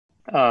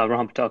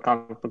Rohan Patel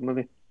comic book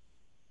movie.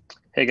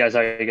 Hey guys, how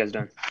are you guys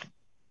doing?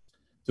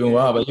 Doing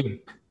well. How Good. about you?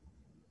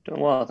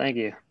 Doing well, thank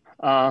you.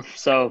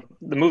 So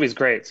the movie's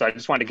great. So I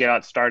just wanted to get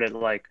out started,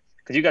 like,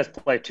 because you guys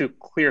play two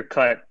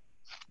clear-cut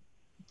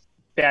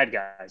bad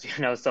guys,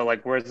 So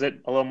like, was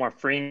it a little more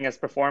freeing as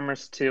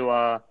performers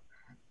to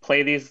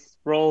play these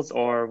roles,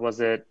 or was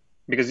it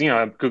because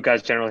good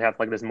guys generally have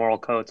like this moral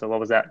code? So what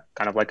was that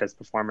kind of like as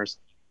performers?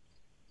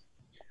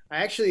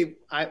 I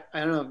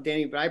don't know,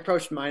 Danny, but I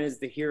approached mine as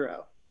the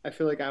hero. I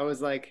feel like I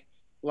was like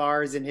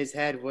Lars in his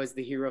head was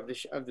the hero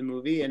of the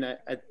movie, and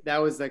that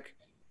was like,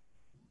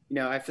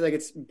 I feel like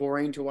it's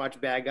boring to watch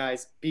bad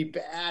guys be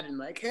bad and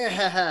like,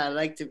 I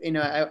like to,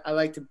 I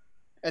like to,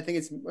 I think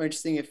it's more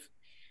interesting if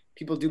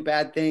people do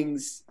bad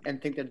things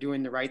and think they're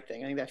doing the right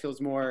thing. I think that feels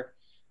more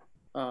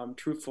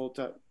truthful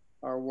to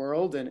our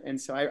world, and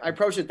so I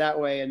approached it that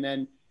way, and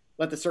then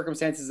let the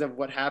circumstances of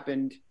what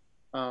happened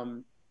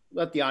um,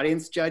 let the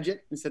audience judge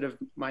it instead of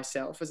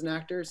myself as an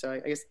actor. So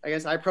I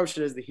guess I approached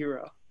it as the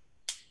hero.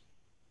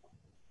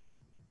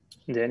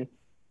 Danny?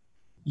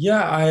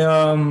 Yeah,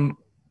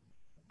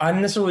 I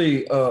didn't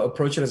necessarily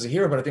approach it as a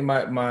hero, but I think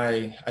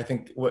my I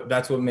think what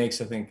that's what makes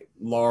I think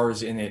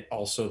Lars in it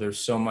also. There's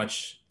so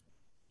much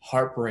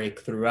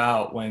heartbreak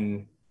throughout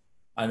when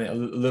I mean a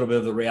little bit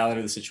of the reality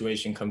of the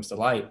situation comes to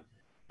light.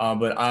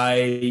 But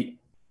I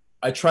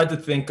tried to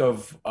think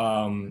of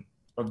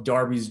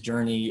Darby's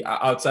journey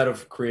outside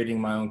of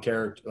creating my own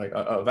character like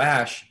of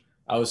Ash.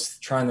 I was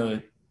trying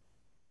to,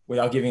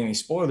 without giving any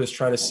spoilers,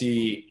 try to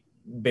see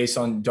based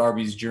on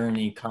Darby's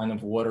journey, kind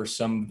of what are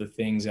some of the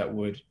things that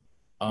would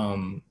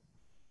um,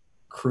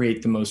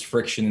 create the most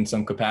friction in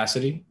some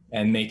capacity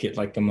and make it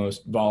like the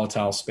most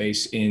volatile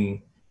space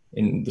in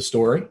the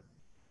story.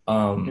 Mm.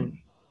 Um,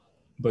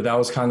 but that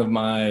was kind of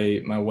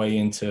my way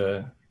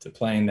into to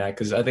playing that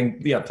because I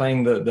think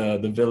playing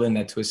the villain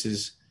that twists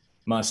his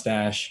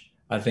mustache.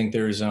 I think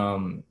there's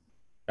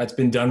that's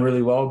been done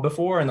really well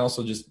before and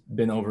also just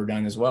been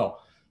overdone as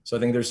well. So I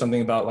think there's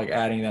something about like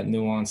adding that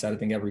nuance that I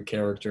think every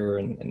character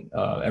and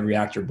every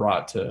actor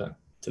brought to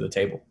the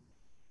table.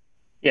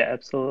 Yeah,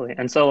 absolutely.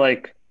 And so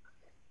like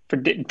for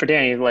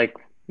Danny, like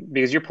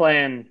because you're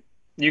playing,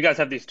 you guys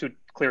have these two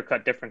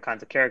clear-cut different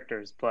kinds of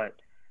characters, but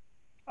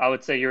I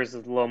would say yours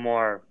is a little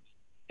more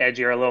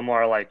edgy or a little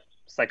more like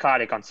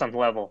psychotic on some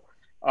level.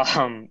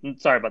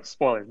 Sorry about the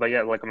spoilers, but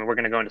yeah, like I mean, we're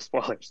gonna go into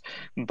spoilers.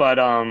 But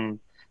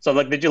so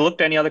like, did you look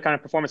to any other kind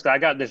of performance? 'Cause I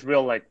got this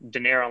real like De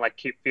Niro like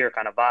Cape Fear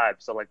kind of vibe.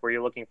 So like, were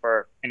you looking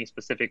for any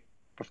specific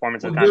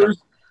performance that Well, kind of?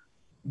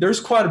 there's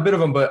quite a bit of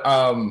them, but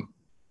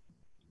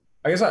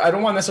I guess I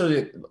don't want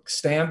necessarily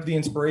stamp the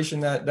inspiration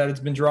that it's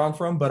been drawn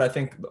from, but I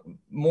think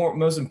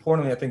most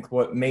importantly, I think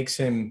what makes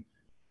him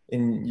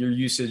in your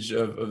usage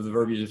of the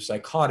verbiage of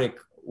psychotic,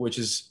 which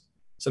is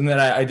something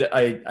that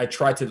I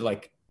tried to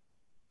like.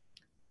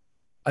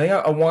 I think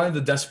I wanted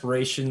the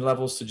desperation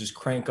levels to just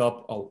crank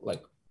up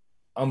like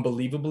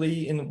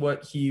unbelievably in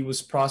what he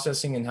was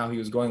processing and how he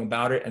was going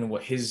about it and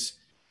what his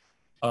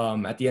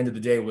at the end of the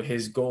day what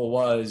his goal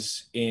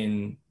was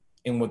in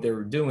what they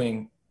were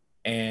doing.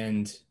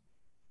 And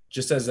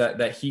just as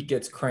that heat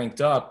gets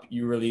cranked up,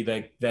 you really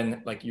like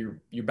then like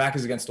your back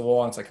is against the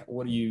wall and it's like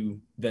what do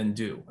you then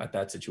do at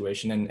that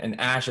situation? And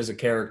Ash as a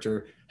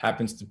character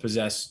happens to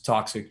possess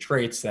toxic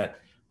traits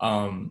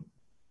um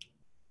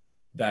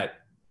that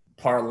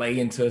parlay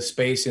into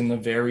space in a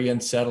very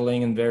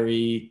unsettling and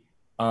very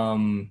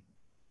um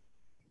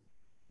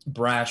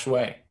brash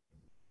way.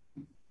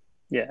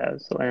 Yeah.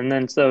 So and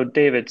then so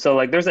David, so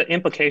like there's an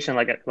implication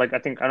like I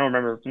think I don't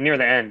remember near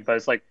the end, but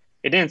it's like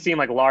it didn't seem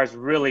like Lars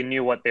really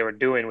knew what they were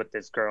doing with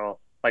this girl.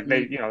 Like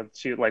they, Mm.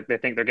 she like they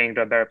think they're getting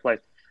to a better place.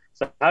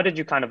 So how did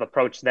you kind of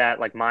approach that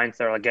like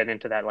mindset or like get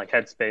into that like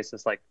headspace?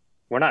 It's like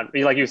we're not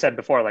like you said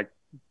before, like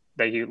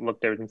that you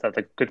looked at it and said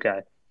like good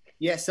guy.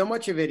 Yeah, so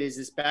much of it is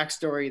this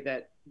backstory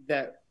that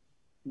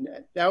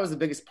that was the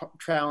biggest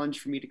challenge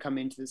for me to come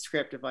into the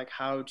script of like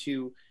how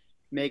to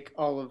make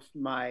all of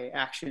my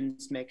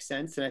actions make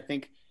sense. And I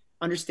think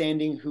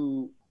understanding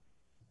who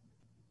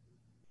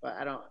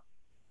I don't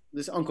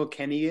this Uncle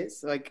Kenny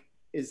is like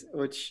is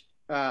which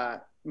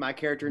my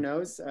character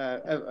knows.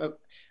 I'm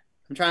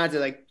trying not to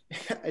like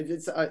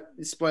it's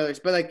spoilers,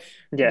 but like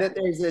Yeah. that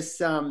there's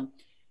this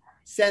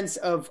sense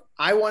of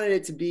I wanted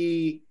it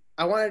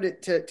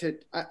to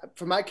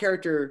for my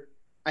character.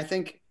 I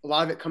think a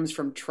lot of it comes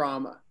from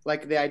trauma,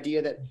 like the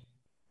idea that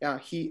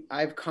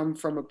I've come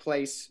from a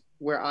place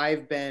where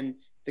I've been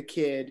the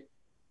kid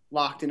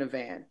locked in a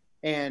van,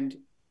 and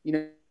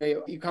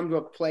you come to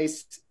a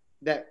place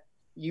that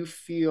you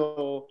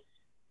feel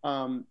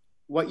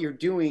what you're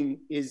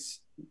doing is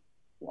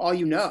all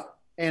you know,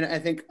 and I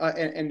think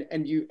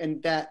and you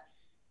and that.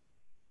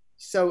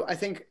 So I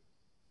think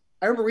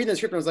I remember reading the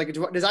script and I was like,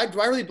 do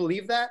I really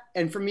believe that?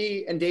 And for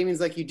me and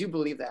Damien's like, you do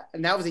believe that,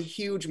 and that was a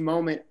huge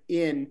moment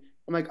in.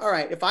 I'm like, all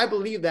right, if I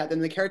believe that, then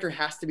the character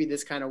has to be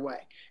this kind of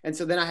way. And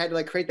so then I had to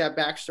like create that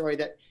backstory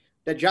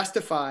that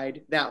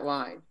justified that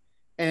line.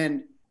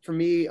 And for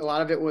me, a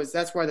lot of it was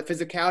that's where the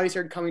physicality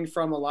started coming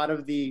from. A lot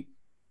of the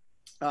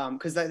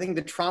because I think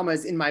the trauma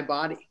is in my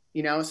body.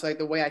 you know. So like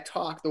the way I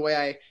talk, the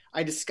way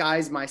I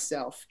disguise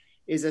myself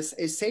is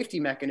safety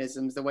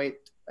mechanisms. The way,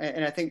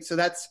 and I think so.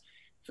 That's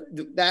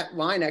that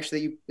line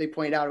actually they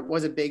pointed out. It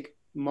was a big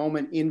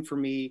moment in for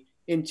me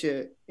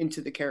into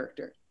the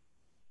character.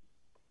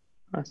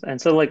 And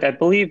so like I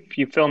believe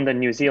you filmed in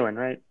New Zealand,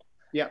 right?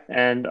 Yeah.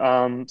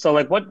 And so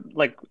like what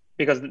like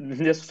because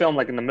this film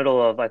like in the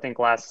middle of I think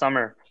last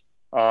summer,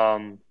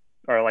 um,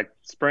 or like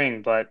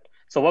spring, but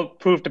so what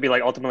proved to be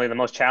like ultimately the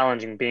most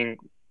challenging being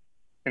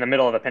in the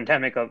middle of a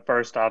pandemic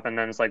first off, and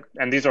then it's like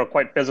and these are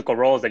quite physical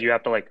roles that you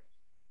have to like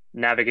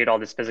navigate all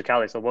this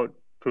physicality. So what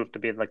proved to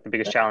be like the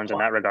biggest challenge in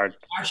that regard?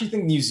 I actually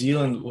think New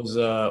Zealand was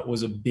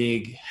a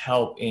big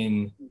help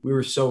in. We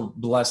were so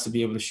blessed to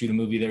be able to shoot a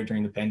movie there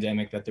during the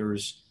pandemic that there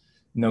was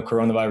no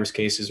coronavirus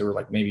cases, or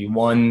like maybe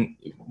one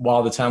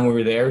while the time we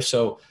were there.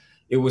 So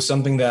it was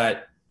something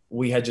that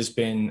we had just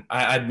been.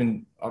 I'd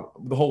been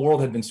the whole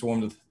world had been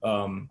swarmed with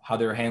how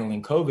they were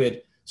handling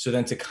COVID. So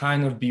then to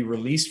kind of be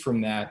released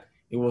from that,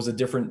 it was a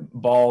different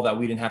ball that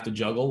we didn't have to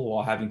juggle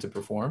while having to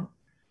perform.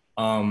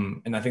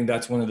 And I think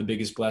that's one of the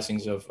biggest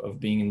blessings of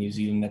being in New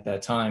Zealand at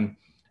that time.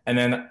 And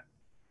then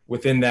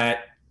within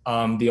that,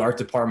 the art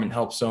department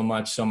helped so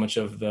much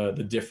of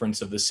the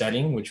difference of the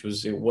setting, which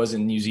was, it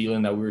wasn't New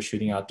Zealand that we were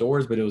shooting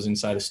outdoors, but it was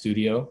inside a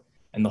studio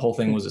and the whole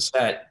thing was a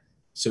set.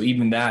 So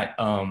even that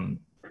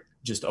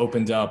just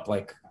opened up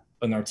like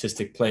an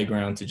artistic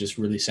playground to just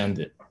really send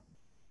it.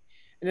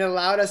 And it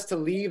allowed us to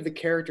leave the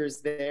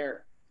characters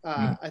there.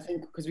 I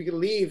think because we could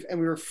leave and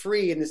we were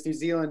free in this New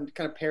Zealand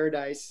kind of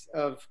paradise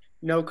of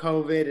no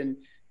COVID and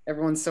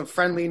everyone's so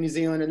friendly in New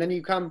Zealand. And then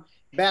you come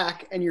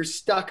back and you're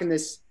stuck in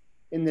this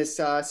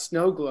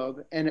snow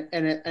globe. And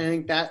I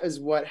think that is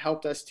what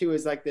helped us too,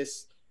 is like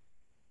this,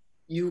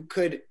 you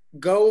could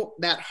go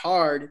that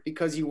hard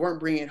because you weren't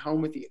bringing it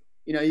home with you.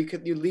 You know,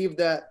 you leave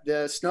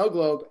the snow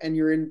globe and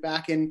you're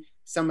back in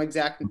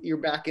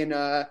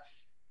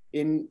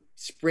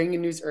spring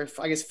in or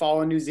I guess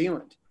fall in New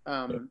Zealand. So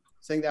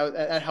I think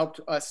that helped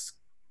us,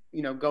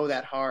 you know, go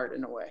that hard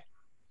in a way.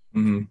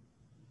 Mm-hmm.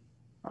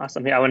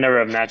 Awesome. Yeah, I would never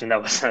have imagined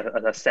that was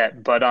a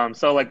set. But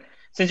so like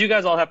since you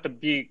guys all have to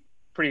be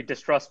pretty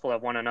distrustful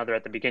of one another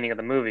at the beginning of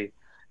the movie,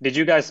 did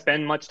you guys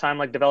spend much time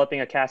like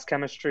developing a cast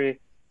chemistry,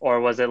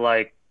 or was it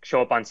like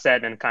show up on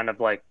set and kind of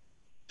like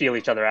feel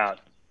each other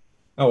out?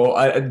 Oh,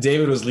 well,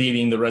 David was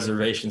leading the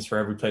reservations for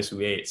every place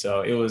we ate.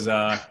 So it was,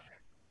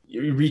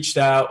 we reached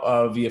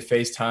out via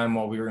FaceTime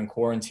while we were in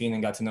quarantine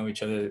and got to know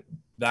each other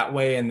that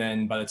way. And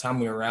then by the time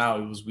we were out,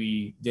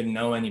 we didn't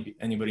know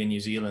anybody in New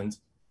Zealand.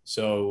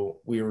 So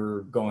we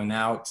were going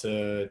out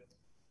to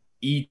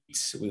eat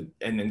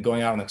and then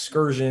going out on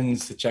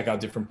excursions to check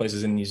out different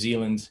places in New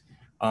Zealand.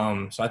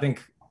 So I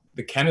think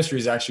the chemistry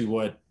is actually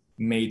what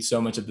made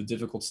so much of the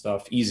difficult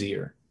stuff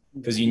easier,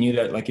 because you knew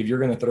that like if you're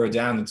going to throw it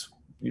down,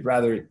 you'd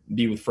rather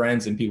be with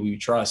friends and people you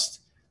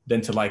trust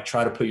than to like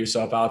try to put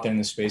yourself out there in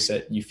the space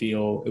that you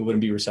feel it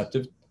wouldn't be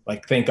receptive.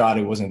 Like, thank God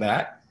it wasn't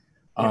that.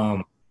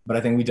 But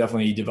I think we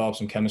definitely developed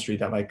some chemistry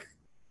that like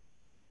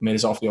made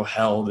us all feel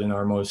held in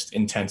our most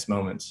intense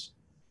moments.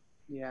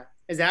 Yeah.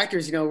 As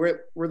actors, you know,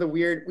 we're the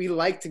weird, we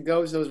like to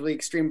go to those really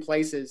extreme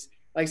places.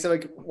 Like, so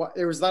like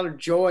there was a lot of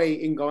joy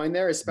in going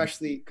there,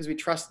 especially because we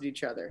trusted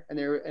each other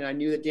and I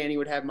knew that Danny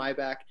would have my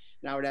back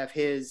and I would have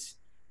his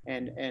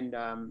and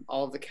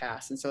all of the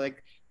cast. And so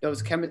like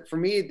those for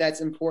me,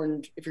 that's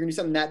important. If you're gonna do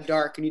something that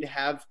dark, you need to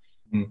have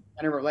kind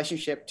of a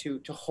relationship to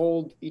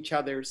hold each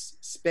other's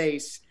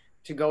space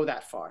to go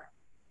that far.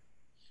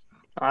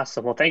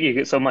 Awesome. Well, thank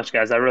you so much,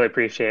 guys. I really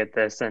appreciate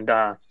this, and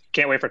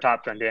can't wait for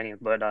Top Gun, Danny.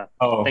 But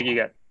thank you,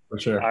 guys. For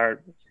sure. All right.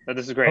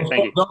 This is great.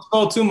 Thank you. Don't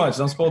spoil too much.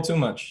 Don't spoil too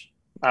much.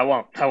 I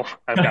won't.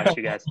 I've got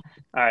you guys.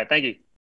 All right. Thank you.